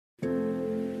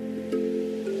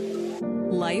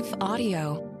Life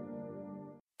Audio.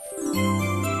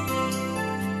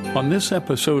 On this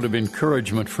episode of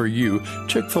Encouragement for You,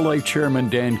 Chick-fil-A Chairman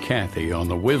Dan Cathy on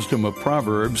the wisdom of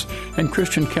Proverbs and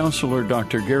Christian counselor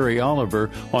Dr. Gary Oliver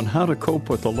on how to cope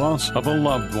with the loss of a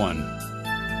loved one.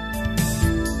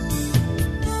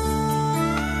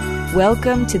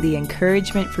 Welcome to the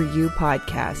Encouragement for You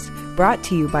podcast, brought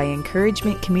to you by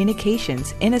Encouragement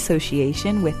Communications in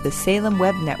association with the Salem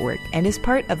Web Network and is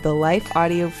part of the Life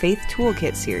Audio Faith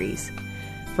Toolkit series.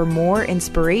 For more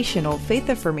inspirational,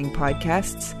 faith-affirming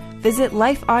podcasts, visit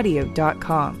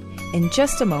lifeaudio.com. In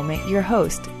just a moment, your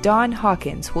host, Don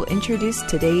Hawkins, will introduce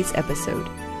today's episode.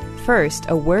 First,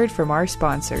 a word from our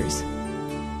sponsors.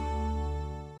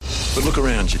 But look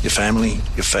around you. Your family,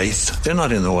 your faith, they're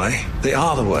not in the way. They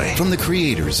are the way. From the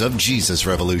creators of Jesus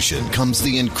Revolution comes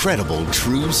the incredible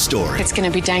true story. It's going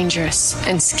to be dangerous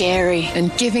and scary,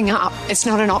 and giving up, it's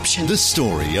not an option. The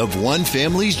story of one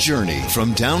family's journey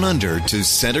from down under to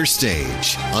center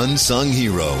stage. Unsung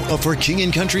Hero, a For King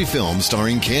and Country film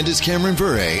starring Candace Cameron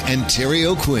Bure and Terry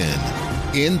O'Quinn.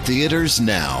 In theaters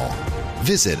now.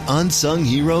 Visit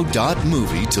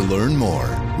unsunghero.movie to learn more.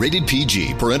 Rated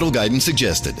PG. Parental guidance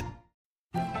suggested.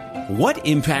 What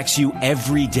impacts you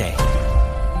every day?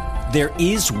 There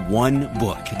is one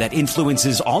book that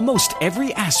influences almost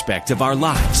every aspect of our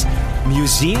lives.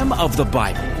 Museum of the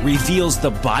Bible reveals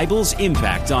the Bible's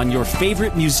impact on your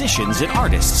favorite musicians and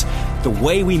artists, the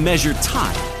way we measure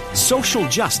time, social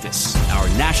justice, our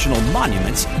national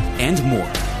monuments, and more.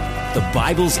 The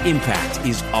Bible's impact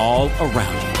is all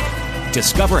around you.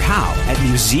 Discover how at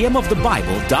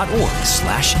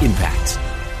museumofthebible.org/impact.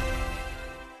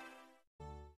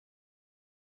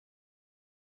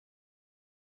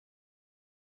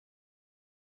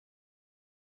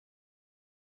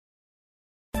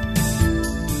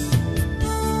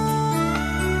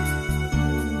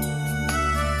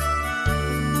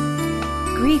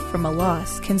 Grief from a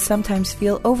loss can sometimes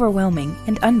feel overwhelming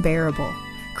and unbearable.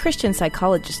 Christian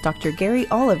psychologist Dr. Gary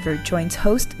Oliver joins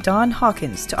host Don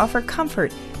Hawkins to offer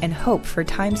comfort and hope for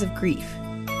times of grief.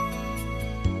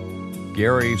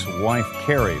 Gary's wife,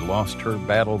 Carrie, lost her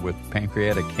battle with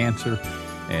pancreatic cancer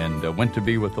and went to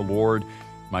be with the Lord.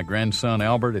 My grandson,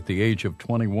 Albert, at the age of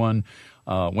 21,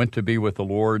 went to be with the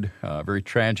Lord very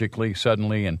tragically,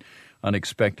 suddenly, and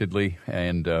unexpectedly.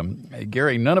 And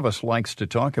Gary, none of us likes to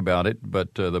talk about it,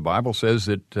 but the Bible says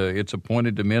that it's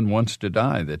appointed to men once to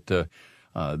die, that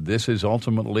this is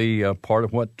ultimately part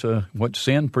of what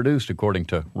sin produced, according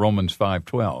to Romans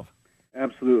 5:12.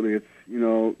 Absolutely. It's,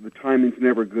 the timing's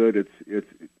never good. It's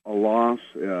a loss.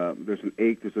 There's an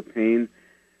ache. There's a pain.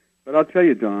 But I'll tell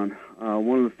you, Don,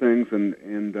 one of the things, and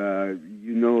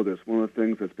you know this, one of the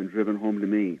things that's been driven home to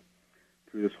me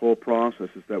through this whole process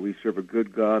is that we serve a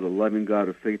good God, a loving God,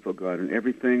 a faithful God, and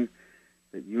everything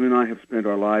that you and I have spent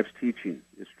our lives teaching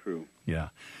is true. Yeah.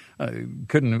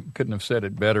 Couldn't have said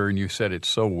it better, and you said it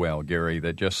so well, Gary,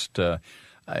 that just so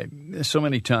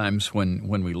many times when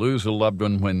we lose a loved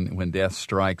one, when death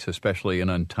strikes, especially an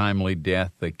untimely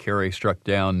death, that Carrie struck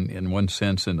down in one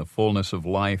sense in the fullness of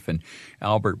life, and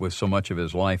Albert with so much of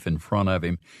his life in front of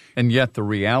him. And yet the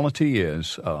reality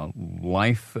is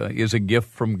life is a gift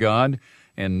from God.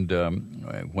 And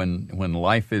when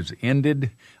life is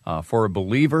ended, for a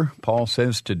believer, Paul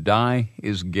says to die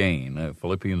is gain.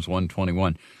 Philippians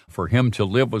 1:21. For him to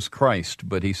live was Christ,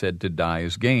 but he said to die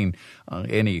is gain.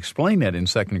 And he explained that in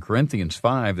 2 Corinthians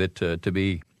 5, that to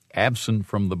be absent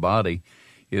from the body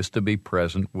is to be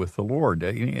present with the Lord.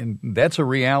 And that's a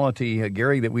reality,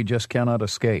 Gary, that we just cannot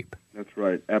escape. That's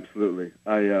right. Absolutely.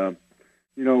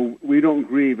 We don't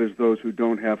grieve as those who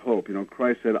don't have hope.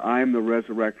 Christ said, I am the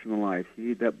resurrection and life.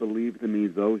 He that believeth in me,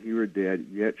 though he were dead,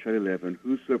 yet shall he live. And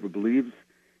whosoever believes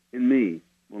in me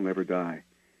will never die.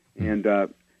 And,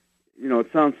 it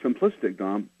sounds simplistic,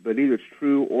 Don, but either it's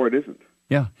true or it isn't.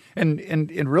 Yeah, and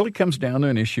it really comes down to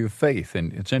an issue of faith.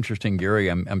 And it's interesting, Gary,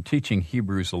 I'm teaching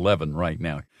Hebrews 11 right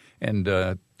now.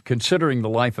 And considering the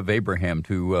life of Abraham,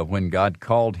 when God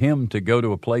called him to go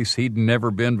to a place he'd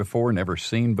never been before, never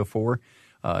seen before,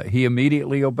 he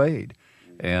immediately obeyed.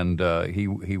 And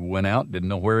he went out, didn't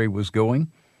know where he was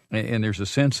going. And there's a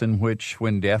sense in which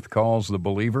when death calls the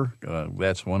believer,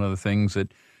 that's one of the things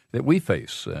that we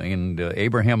face. And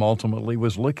Abraham ultimately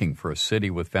was looking for a city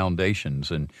with foundations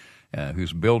and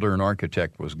whose builder and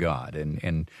architect was God.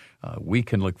 And we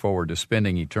can look forward to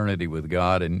spending eternity with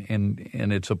God. And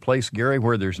it's a place, Gary,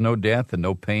 where there's no death and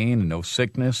no pain and no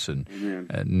sickness and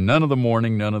none of the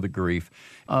mourning, none of the grief.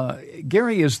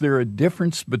 Gary, is there a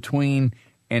difference between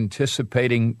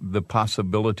anticipating the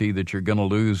possibility that you're going to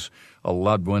lose a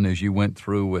loved one as you went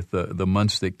through with the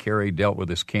months that Carrie dealt with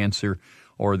this cancer,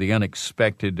 or the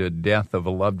unexpected death of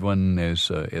a loved one, as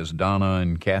Donna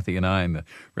and Kathy and I and the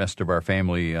rest of our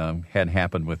family had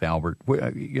happened with Albert.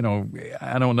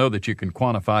 I don't know that you can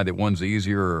quantify that one's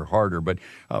easier or harder, but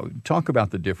talk about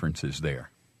the differences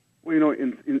there. Well,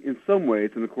 in some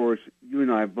ways, and of course, you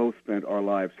and I have both spent our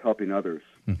lives helping others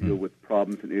deal with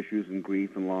problems and issues and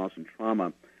grief and loss and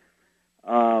trauma.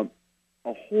 A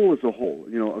whole is a whole.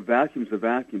 A vacuum is a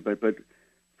vacuum. But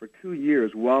for 2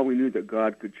 years, while we knew that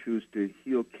God could choose to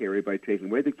heal Carrie by taking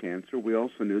away the cancer, we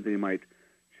also knew that He might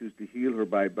choose to heal her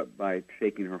by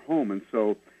taking her home. And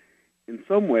so, in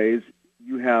some ways,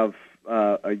 you have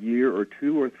a year or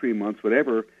 2 or 3 months,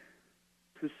 whatever,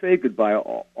 to say goodbye.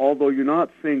 Although you're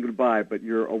not saying goodbye, but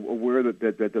you're aware that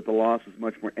the loss is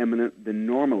much more imminent than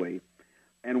normally.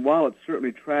 And while it's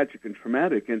certainly tragic and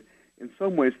traumatic, and in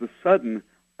some ways the sudden,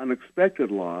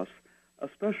 unexpected loss,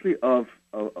 especially of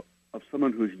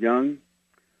someone who's young,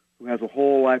 who has a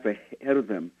whole life ahead of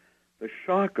them, the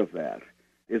shock of that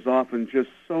is often just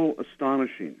so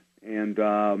astonishing. And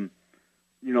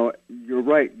you're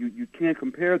right. You can't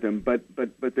compare them, but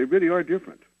they really are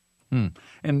different.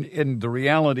 And the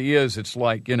reality is, it's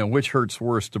like, which hurts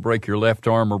worse, to break your left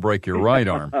arm or break your right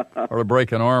arm, or to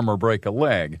break an arm or break a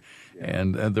leg. Yeah.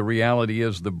 And the reality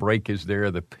is, the break is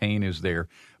there, the pain is there,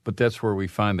 but that's where we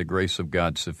find the grace of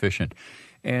God sufficient.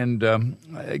 And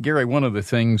Gary, one of the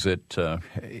things that,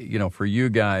 for you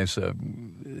guys,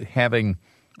 having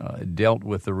dealt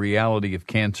with the reality of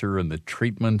cancer and the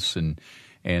treatments and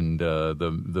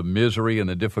the misery and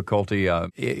the difficulty,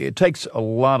 it takes a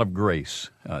lot of grace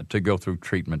to go through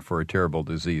treatment for a terrible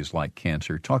disease like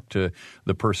cancer. Talk to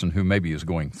the person who maybe is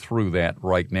going through that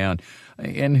right now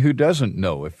and who doesn't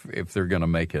know if they're going to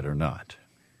make it or not.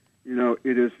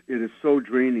 It is so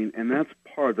draining, and that's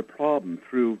part of the problem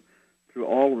through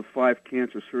all of the 5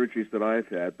 cancer surgeries that I've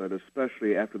had, but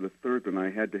especially after the third one, I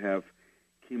had to have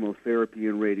chemotherapy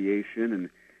and radiation,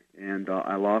 and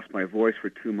I lost my voice for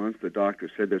 2 months. The doctor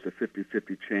said there's a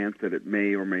 50-50 chance that it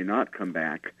may or may not come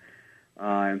back.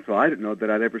 And so I didn't know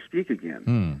that I'd ever speak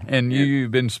again. And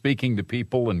you've been speaking to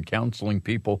people and counseling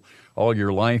people all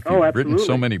your life. You've written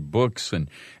so many books, and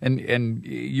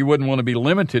you wouldn't want to be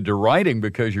limited to writing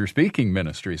because your speaking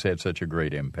ministry's had such a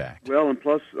great impact. Well, and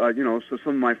plus, so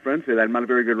some of my friends say that I'm not a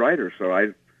very good writer, so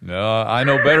No, I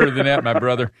know better than that, my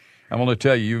brother. I want to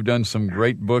tell you, you've done some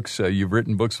great books. You've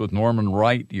written books with Norman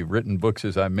Wright. You've written books,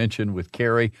 as I mentioned, with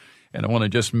Carrie. And I want to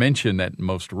just mention that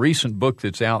most recent book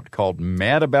that's out called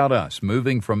Mad About Us,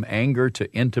 Moving from Anger to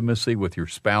Intimacy with Your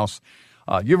Spouse.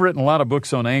 You've written a lot of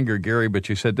books on anger, Gary, but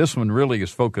you said this one really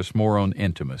is focused more on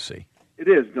intimacy. It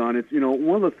is, Don. It's,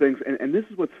 one of the things, and this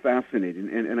is what's fascinating,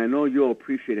 and I know you'll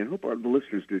appreciate it, and I hope the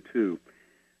listeners do too.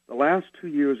 The last 2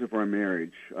 years of our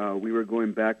marriage, we were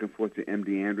going back and forth to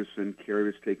MD Anderson. Carrie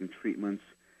was taking treatments.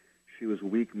 She was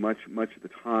weak much at the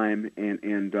time,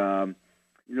 and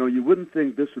you wouldn't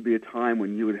think this would be a time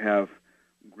when you would have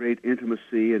great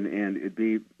intimacy and it'd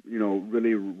be,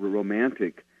 really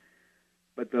romantic.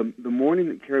 But the morning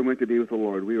that Carrie went to be with the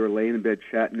Lord, we were laying in bed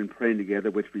chatting and praying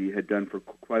together, which we had done for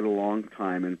quite a long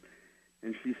time.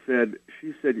 And she said,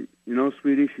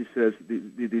 sweetie, she says,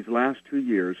 these last 2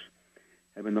 years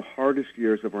have been the hardest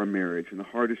years of our marriage and the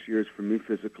hardest years for me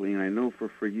physically, and I know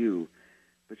for you.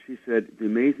 But she said, the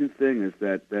amazing thing is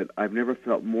that I've never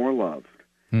felt more loved.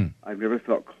 I've never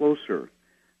felt closer.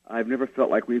 I've never felt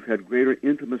like we've had greater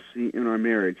intimacy in our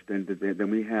marriage than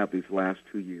we have these last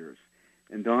 2 years.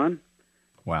 And Don,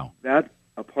 wow, that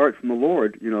apart from the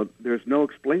Lord, there's no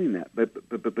explaining that.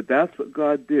 But that's what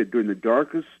God did during the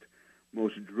darkest,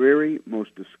 most dreary, most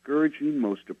discouraging,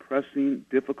 most depressing,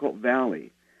 difficult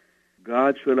valley.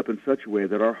 God showed up in such a way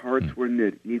that our hearts were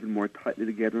knit even more tightly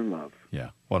together in love. Yeah,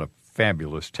 what a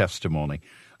fabulous testimony.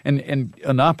 And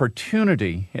an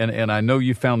opportunity, and I know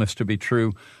you found this to be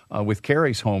true with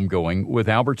Carrie's homegoing. With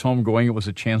Albert's homegoing, it was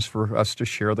a chance for us to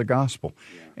share the gospel.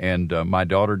 Yeah. And my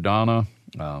daughter Donna,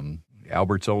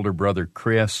 Albert's older brother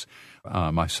Chris,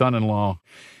 my son-in-law,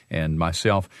 and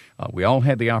myself, we all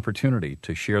had the opportunity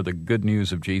to share the good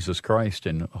news of Jesus Christ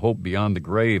and hope beyond the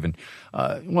grave. And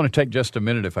I want to take just a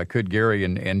minute, if I could, Gary,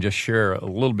 and just share a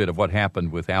little bit of what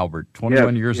happened with Albert.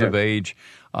 21 years of age,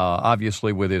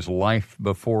 obviously with his life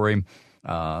before him,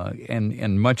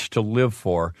 and much to live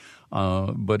for.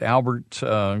 But Albert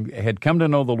had come to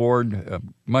know the Lord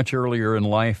much earlier in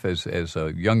life as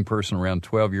a young person, around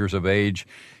 12 years of age.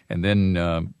 And then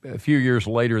a few years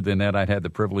later than that, I'd had the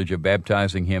privilege of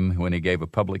baptizing him when he gave a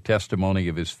public testimony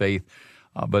of his faith.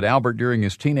 But Albert, during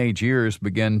his teenage years,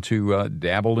 began to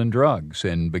dabble in drugs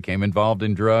and became involved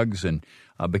in drugs and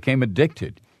became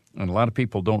addicted. And a lot of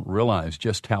people don't realize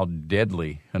just how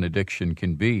deadly an addiction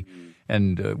can be.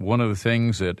 And one of the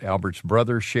things that Albert's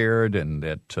brother shared and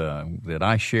that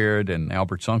I shared and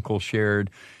Albert's uncle shared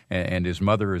and his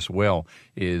mother as well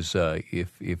is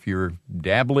if you're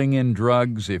dabbling in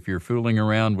drugs, if you're fooling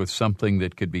around with something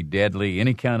that could be deadly,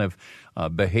 any kind of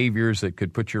behaviors that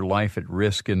could put your life at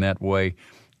risk in that way,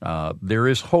 there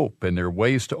is hope, and there are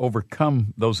ways to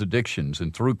overcome those addictions.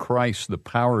 And through Christ, the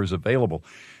power is available.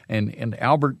 And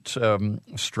Albert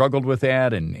struggled with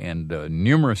that, and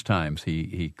numerous times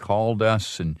he called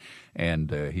us,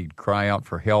 and he'd cry out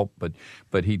for help.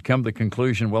 But he'd come to the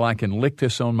conclusion, well, I can lick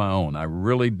this on my own. I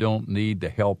really don't need the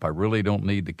help. I really don't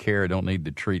need the care. I don't need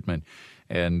the treatment.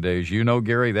 And as you know,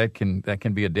 Gary, that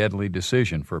can be a deadly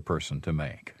decision for a person to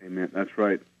make. Amen. That's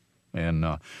right. And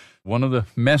one of the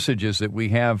messages that we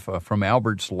have from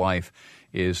Albert's life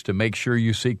is to make sure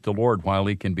you seek the Lord while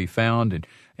He can be found,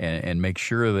 and make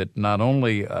sure that not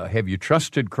only have you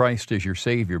trusted Christ as your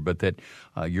Savior, but that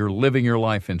you're living your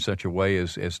life in such a way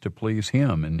as to please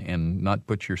Him and not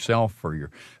put yourself or your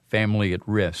family at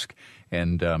risk.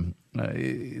 And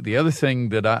the other thing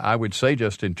that I would say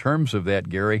just in terms of that,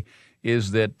 Gary,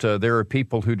 is that there are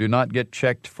people who do not get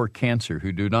checked for cancer,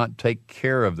 who do not take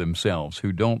care of themselves,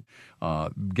 who don't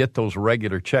get those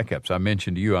regular checkups. I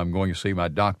mentioned to you I'm going to see my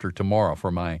doctor tomorrow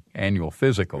for my annual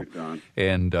physical.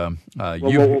 And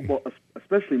well,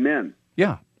 especially men.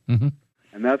 Yeah. Mm-hmm.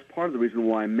 And that's part of the reason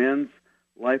why men's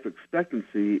life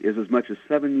expectancy is as much as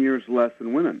 7 years less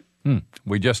than women.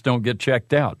 We just don't get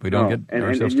checked out. We don't get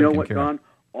ourselves and you know taken what, care of. Don?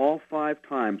 All 5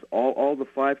 times, all the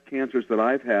 5 cancers that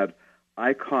I've had,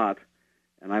 I caught,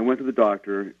 and I went to the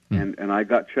doctor, and I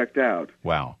got checked out.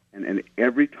 Wow. And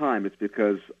every time it's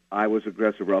because I was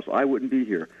aggressive, or else I wouldn't be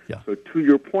here. Yeah. So to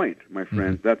your point, my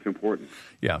friend, that's important.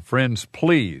 Yeah, friends,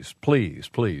 please, please,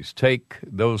 please take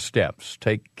those steps.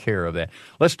 Take care of that.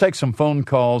 Let's take some phone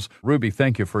calls. Ruby,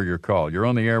 thank you for your call. You're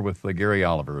on the air with Gary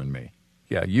Oliver and me.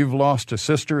 Yeah, you've lost a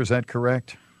sister, is that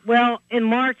correct? Well, in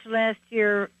March last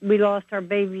year, we lost our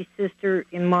baby sister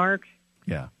in March.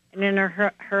 Yeah. And then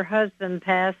her husband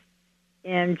passed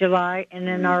in July, and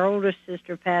then our oldest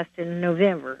sister passed in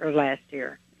November of last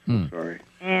year. Sorry.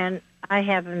 And I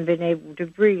haven't been able to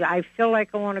breathe. I feel like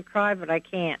I want to cry, but I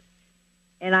can't.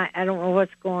 And I don't know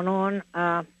what's going on.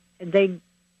 I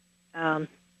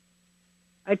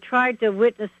tried to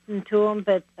witness to them,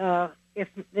 but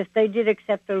if they did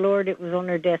accept the Lord, it was on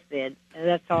their deathbed. And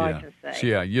that's all I can say.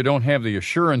 Yeah, you don't have the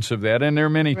assurance of that, and there are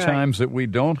many times that we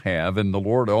don't have, and the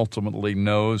Lord ultimately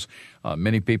knows.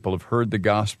 Many people have heard the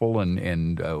gospel,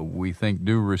 and we think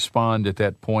do respond at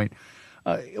that point.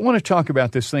 I want to talk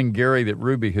about this thing, Gary, that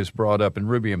Ruby has brought up, and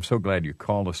Ruby, I'm so glad you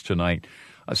called us tonight.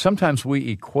 Sometimes we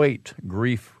equate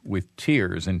grief with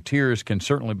tears, and tears can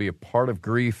certainly be a part of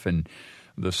grief, and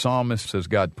the psalmist says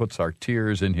God puts our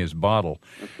tears in His bottle.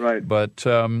 That's right. But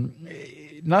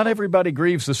not everybody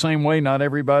grieves the same way. Not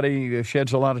everybody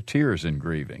sheds a lot of tears in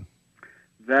grieving.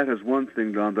 That is one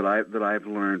thing, Don, that I've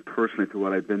learned personally through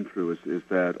what I've been through is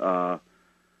that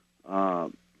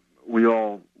we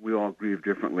all grieve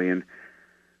differently. And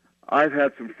I've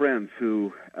had some friends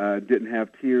who didn't have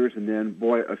tears, and then,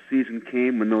 boy, a season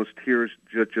came when those tears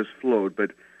just flowed.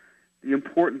 But the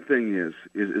important thing is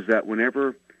that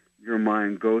whenever your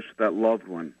mind goes to that loved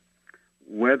one,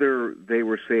 whether they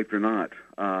were saved or not,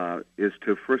 is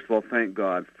to, first of all, thank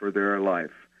God for their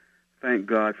life. Thank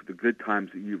God for the good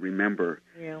times that you remember.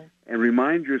 Yeah. And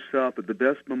remind yourself that the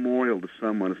best memorial to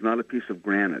someone is not a piece of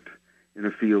granite in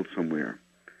a field somewhere,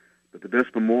 but the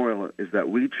best memorial is that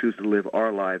we choose to live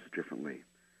our lives differently,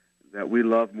 that we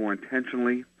love more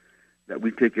intentionally, that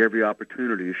we take every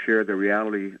opportunity to share the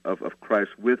reality of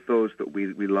Christ with those that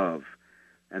we love.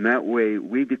 And that way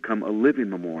we become a living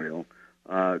memorial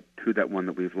to that one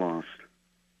that we've lost.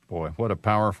 Boy, what a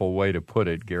powerful way to put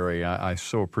it, Gary. I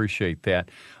so appreciate that.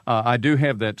 I do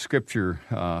have that scripture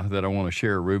that I want to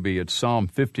share, Ruby. It's Psalm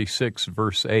 56,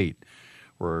 verse 8,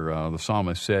 where the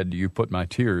psalmist said, "You put my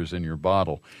tears in your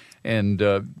bottle." And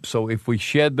so if we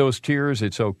shed those tears,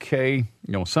 it's okay.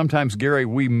 You know, sometimes, Gary,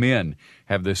 we men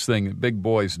have this thing that big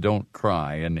boys don't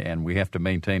cry, and we have to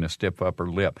maintain a stiff upper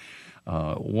lip.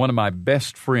 One of my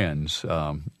best friends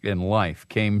in life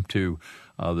came to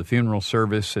the funeral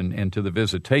service and to the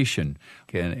visitation,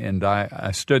 and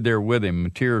I stood there with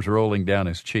him, tears rolling down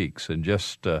his cheeks, and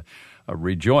just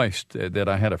rejoiced that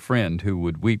I had a friend who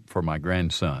would weep for my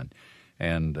grandson.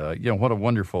 And, what a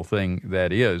wonderful thing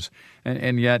that is.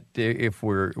 And yet, if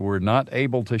we're not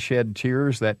able to shed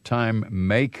tears, that time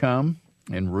may come.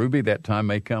 And, Ruby, that time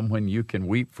may come when you can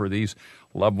weep for these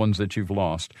loved ones that you've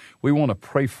lost. We want to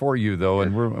pray for you, though,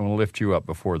 and we're going to lift you up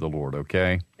before the Lord,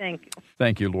 okay? Thank you.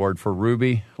 Thank you, Lord, for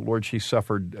Ruby. Lord, she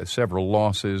suffered several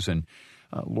losses, and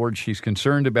Lord, she's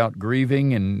concerned about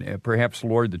grieving, and perhaps,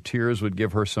 Lord, the tears would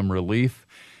give her some relief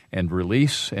and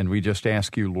release. And we just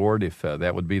ask you, Lord, if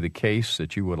that would be the case,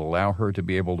 that you would allow her to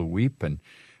be able to weep and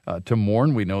to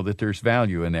mourn. We know that there's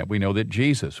value in that. We know that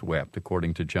Jesus wept,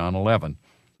 according to John 11.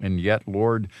 And yet,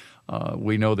 Lord,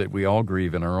 we know that we all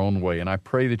grieve in our own way. And I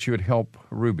pray that you would help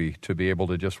Ruby to be able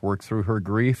to just work through her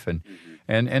grief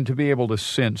and to be able to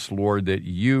sense, Lord, that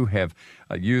you have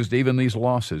used even these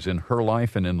losses in her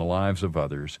life and in the lives of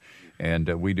others. And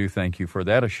we do thank you for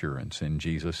that assurance in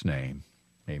Jesus' name.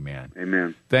 Amen.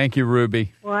 Amen. Thank you,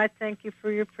 Ruby. Well, I thank you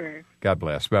for your prayer. God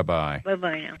bless. Bye-bye.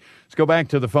 Bye-bye now. Let's go back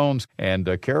to the phones.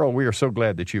 And Carol, we are so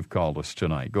glad that you've called us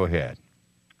tonight. Go ahead.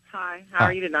 Hi, how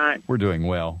are you tonight? We're doing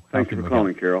well. Thanks for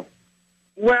calling, Carol.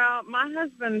 Well, my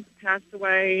husband passed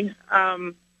away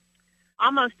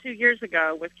almost 2 years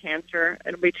ago with cancer.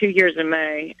 It'll be 2 years in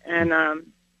May. And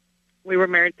we were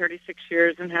married 36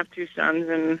 years and have 2 sons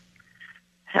and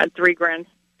had three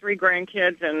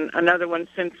grandkids and another one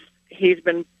since he's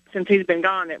been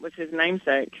gone. It was his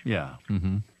namesake. Yeah.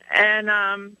 Mm-hmm. And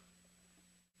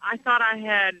I thought I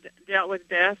had dealt with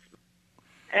death.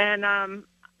 And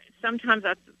sometimes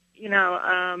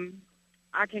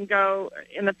I can go,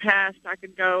 in the past, I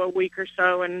could go a week or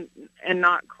so and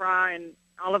not cry, and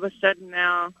all of a sudden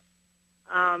now,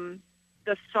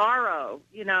 the sorrow,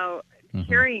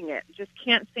 hearing it, just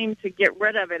can't seem to get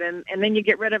rid of it, and then you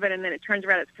get rid of it, and then it turns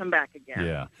around, it's come back again.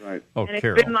 Yeah, right. Oh, and it's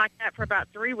Carol. been like that for about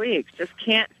 3 weeks, just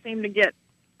can't seem to get,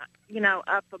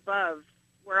 up above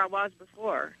where I was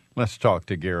before. Let's talk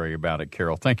to Gary about it,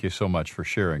 Carol. Thank you so much for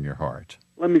sharing your heart.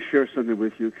 Let me share something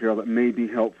with you, Carol, that may be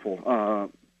helpful.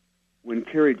 When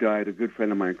Carrie died, a good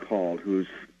friend of mine called, who's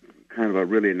kind of a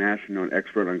really national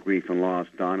expert on grief and loss.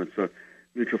 Don, it's a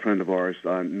mutual friend of ours,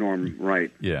 Norm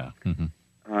Wright. Yeah. Mm-hmm.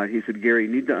 He said, Gary,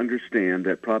 you need to understand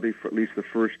that probably for at least the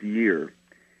first year,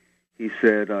 he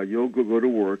said, you'll go to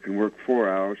work and work 4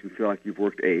 hours and feel like you've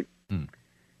worked 8. Mm.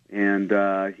 And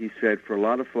he said, for a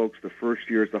lot of folks, the first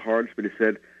year is the hardest, but he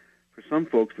said, for some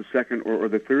folks, the second or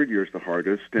the third year is the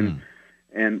hardest.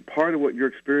 And part of what you're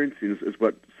experiencing is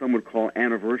what some would call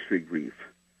anniversary grief.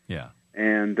 Yeah.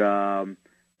 And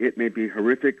it may be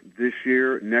horrific this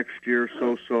year, next year,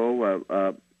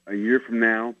 a year from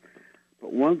now.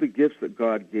 But one of the gifts that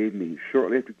God gave me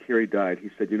shortly after Carrie died,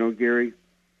 he said, Gary,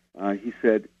 he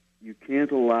said, you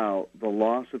can't allow the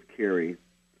loss of Carrie,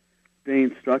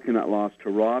 staying stuck in that loss, to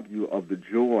rob you of the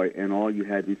joy and all you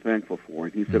had to be thankful for.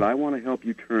 And he said, I want to help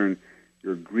you turn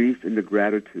your grief into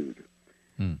gratitude.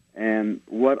 And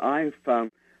what I have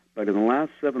found, but in the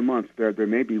last 7 months, there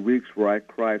may be weeks where I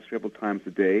cry several times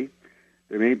a day.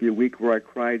 There may be a week where I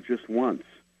cry just once.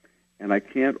 And I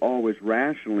can't always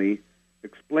rationally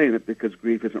explain it because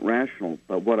grief isn't rational.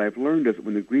 But what I've learned is that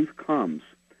when the grief comes,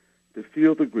 to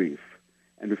feel the grief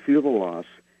and to feel the loss,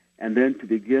 and then to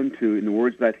begin to, in the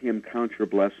words of that hymn, count your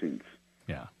blessings.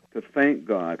 Yeah. To thank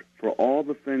God for all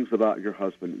the things about your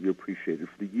husband that you appreciated,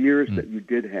 for the years that you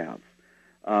did have.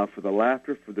 For the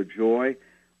laughter, for the joy,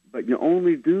 but you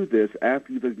only do this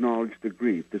after you've acknowledged the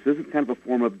grief. This isn't kind of a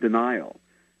form of denial.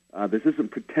 This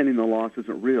isn't pretending the loss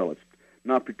isn't real. It's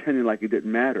not pretending like it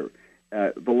didn't matter.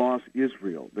 The loss is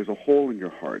real. There's a hole in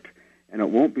your heart, and it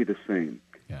won't be the same.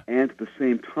 Yeah. And at the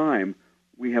same time,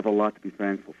 we have a lot to be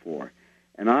thankful for.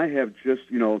 And I have just,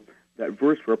 that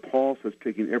verse where Paul says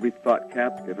taking every thought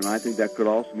captive, and I think that could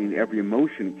also mean every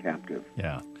emotion captive.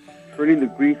 Yeah. Turning the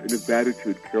grief into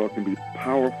gratitude, Carol, can be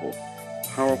powerful,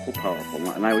 powerful,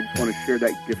 powerful. And I would just want to share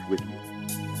that gift with you.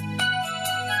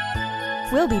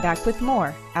 We'll be back with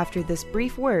more after this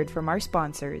brief word from our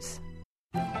sponsors.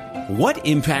 What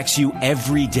impacts you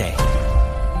every day?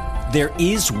 There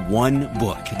is one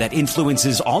book that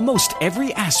influences almost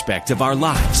every aspect of our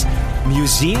lives.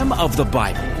 Museum of the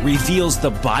Bible reveals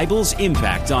the Bible's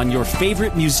impact on your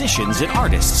favorite musicians and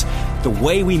artists, the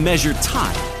way we measure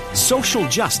time, social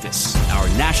justice, our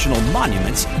national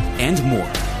monuments, and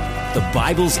more. The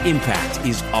Bible's impact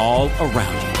is all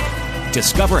around you.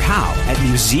 Discover how at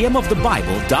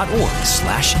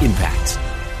museumofthebible.org/impact.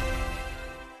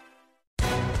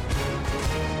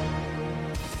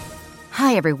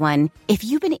 Hi, everyone. If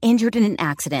you've been injured in an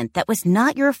accident that was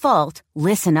not your fault,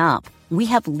 listen up. We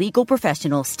have legal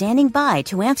professionals standing by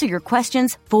to answer your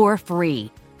questions for free.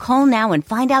 Call now and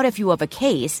find out if you have a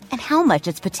case and how much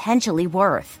it's potentially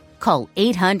worth. Call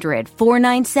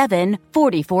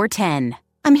 800-497-4410.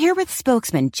 I'm here with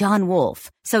spokesman John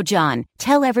Wolf. So, John,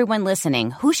 tell everyone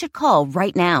listening who should call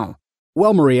right now.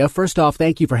 Well, Maria, first off,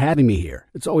 thank you for having me here.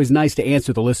 It's always nice to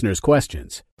answer the listeners'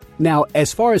 questions. Now,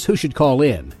 as far as who should call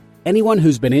in, anyone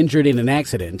who's been injured in an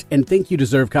accident and think you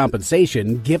deserve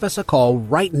compensation, give us a call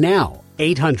right now.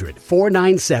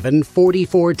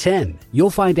 800-497-4410. You'll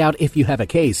find out if you have a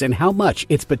case and how much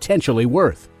it's potentially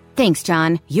worth. Thanks,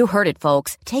 John. You heard it,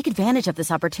 folks. Take advantage of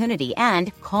this opportunity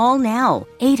and call now.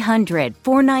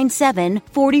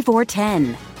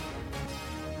 800-497-4410.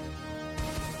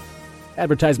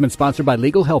 Advertisement sponsored by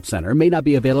Legal Help Center. May not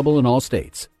be available in all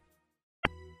states.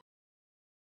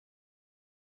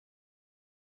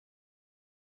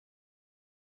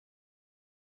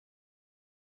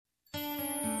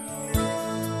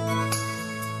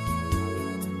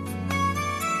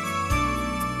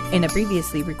 In a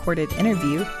previously recorded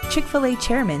interview, Chick-fil-A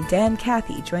Chairman Dan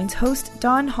Cathy joins host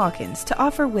Don Hawkins to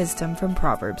offer wisdom from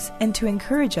Proverbs and to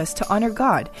encourage us to honor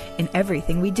God in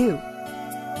everything we do.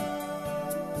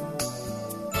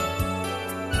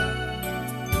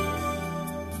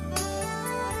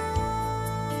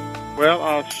 Well,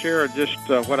 I'll share just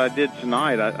what I did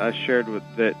tonight. I shared with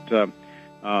that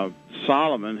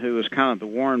Solomon, who was kind of the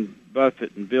Warren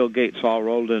Buffett and Bill Gates all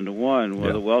rolled into one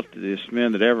of the wealthiest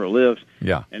men that ever lived,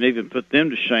 and even put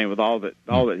them to shame with all that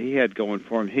he had going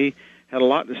for him. He had a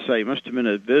lot to say. He must have been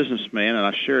a businessman, and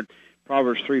I shared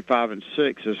Proverbs 3, 5, and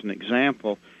 6 as an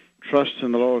example. Trust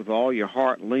in the Lord with all your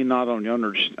heart, and lean not on your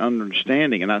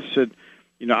understanding. And I said,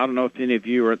 I don't know if any of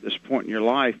you are at this point in your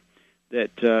life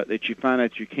that you find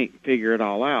out you can't figure it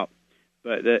all out.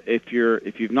 But if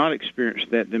you've not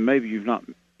experienced that, then maybe you're not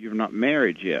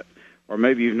married yet. Or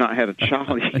maybe you've not had a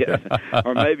child yet,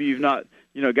 or maybe you've not,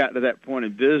 gotten to that point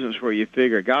in business where you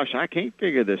figure, gosh, I can't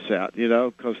figure this out,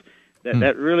 because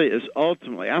that really is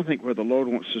ultimately, I think, where the Lord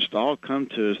wants us to all come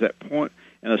to is that point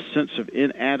and a sense of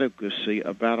inadequacy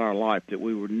about our life, that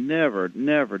we were never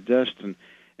destined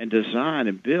and designed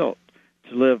and built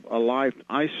to live a life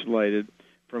isolated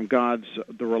from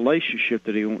the relationship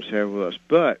that He wants to have with us.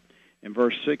 But in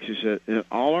verse 6, He said, in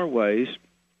all our ways,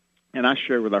 and I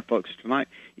share with our folks tonight,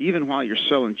 even while you're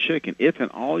selling chicken, if in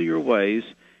all your ways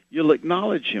you'll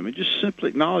acknowledge Him, and just simply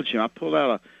acknowledge Him. I pulled out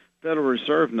a Federal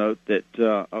Reserve note that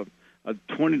a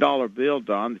 $20 bill,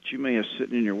 Don, that you may have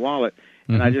sitting in your wallet,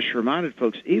 and I just reminded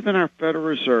folks, even our Federal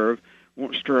Reserve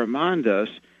wants to remind us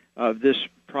of this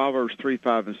Proverbs 3,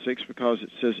 5, and 6, because it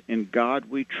says, in God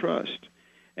we trust.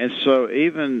 And so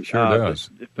even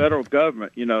the federal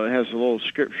government, it has a little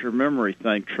scripture memory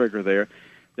thing trigger there,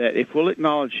 that if we'll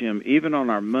acknowledge Him, even on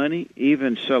our money,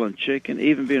 even selling chicken,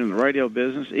 even being in the radio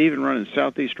business, even running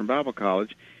Southeastern Bible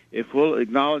College, if we'll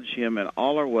acknowledge Him in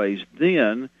all our ways,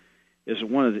 then is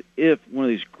one of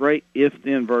these great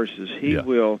if-then verses. He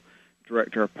will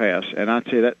direct our paths. And I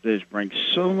tell you, that just brings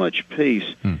so much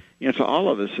peace, to all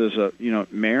of us as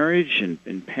marriage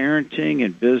and parenting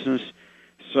and business.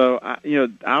 So,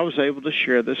 I was able to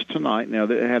share this tonight. Now,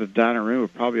 they had a dining room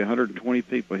of probably 120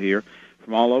 people here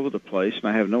from all over the place, and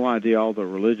I have no idea all the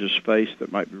religious faiths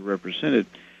that might be represented.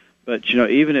 But,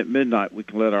 even at midnight, we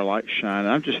can let our light shine.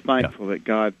 And I'm just thankful that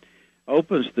God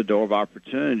opens the door of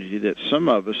opportunity, that some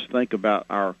of us think about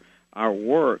our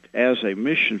work as a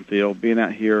mission field, being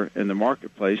out here in the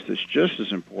marketplace, that's just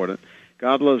as important.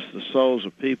 God loves the souls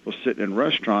of people sitting in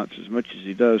restaurants as much as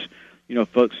He does,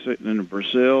 folks sitting in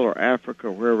Brazil or Africa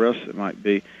or wherever else it might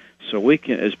be. So we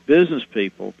can, as business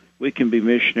people, we can be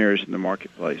missionaries in the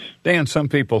marketplace. Dan, some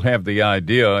people have the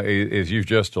idea, as you've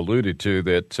just alluded to,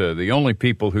 that the only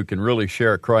people who can really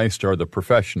share Christ are the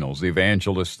professionals, the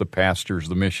evangelists, the pastors,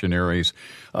 the missionaries.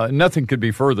 Nothing could be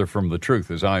further from the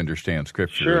truth, as I understand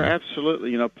Scripture. Sure,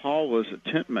 absolutely. Paul was a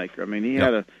tent maker. I mean, he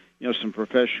had some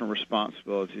professional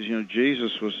responsibilities.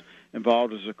 Jesus was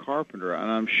involved as a carpenter, and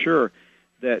I'm sure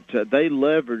that they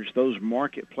leveraged those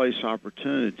marketplace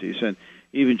opportunities. And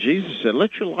even Jesus said,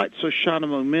 let your light so shine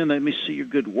among men they may see your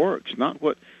good works, not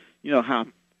what, how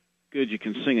good you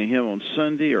can sing a hymn on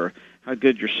Sunday or how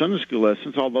good your Sunday school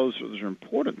lessons, all those are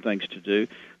important things to do.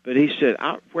 But he said,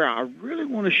 where I really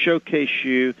want to showcase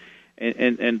you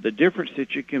and the difference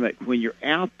that you can make when you're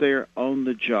out there on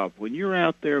the job, when you're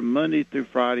out there Monday through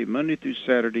Friday, Monday through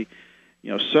Saturday,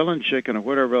 selling chicken or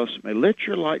whatever else, let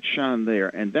your light shine there,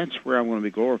 and that's where I want to be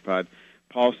glorified.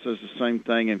 Paul says the same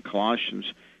thing in Colossians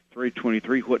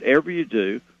 3:23, whatever you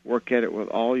do, work at it with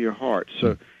all your heart.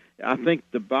 So I think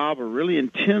the Bible really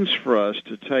intends for us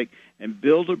to take and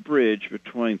build a bridge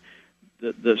between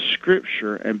the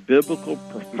Scripture and biblical,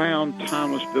 profound,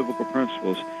 timeless biblical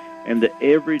principles and the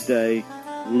everyday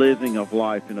living of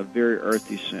life in a very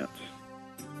earthy sense.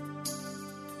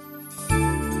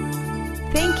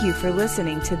 Thank you for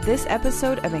listening to this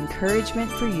episode of Encouragement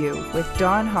for You with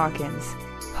Don Hawkins,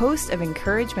 host of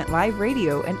Encouragement Live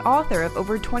Radio and author of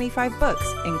over 25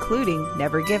 books, including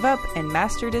Never Give Up and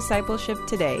Master Discipleship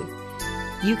Today.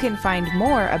 You can find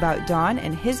more about Don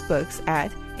and his books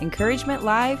at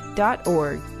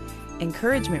encouragementlive.org.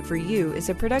 Encouragement for You is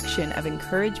a production of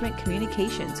Encouragement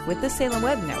Communications with the Salem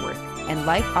Web Network and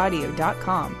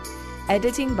lifeaudio.com.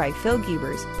 Editing by Phil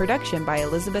Giebers, production by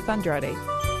Elizabeth Andrade.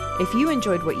 If you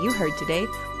enjoyed what you heard today,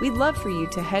 we'd love for you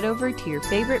to head over to your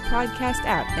favorite podcast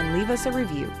app and leave us a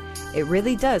review. It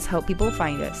really does help people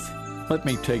find us. Let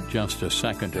me take just a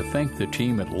second to thank the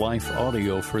team at Life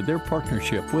Audio for their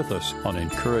partnership with us on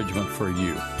Encouragement for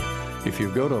You. If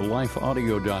you go to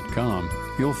lifeaudio.com,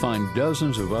 you'll find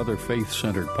dozens of other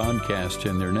faith-centered podcasts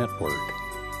in their network.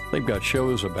 They've got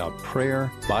shows about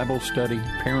prayer, Bible study,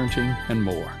 parenting, and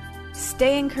more.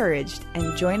 Stay encouraged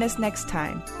and join us next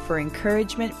time for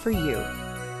Encouragement for You.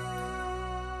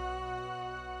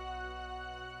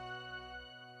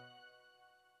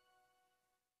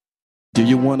 Do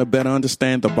you want to better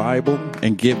understand the Bible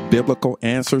and give biblical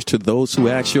answers to those who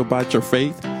ask you about your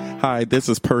faith? Hi, this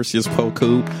is Perseus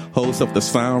Poku, host of the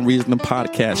Sound Reasoning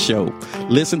Podcast Show.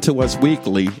 Listen to us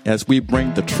weekly as we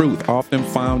bring the truth often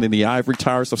found in the ivory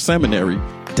towers of seminary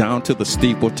down to the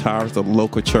steeple towers of the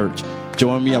local church.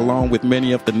 Join me along with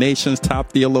many of the nation's top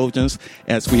theologians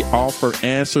as we offer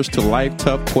answers to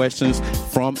life-tough questions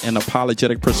from an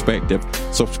apologetic perspective.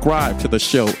 Subscribe to the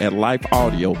show at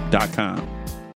lifeaudio.com.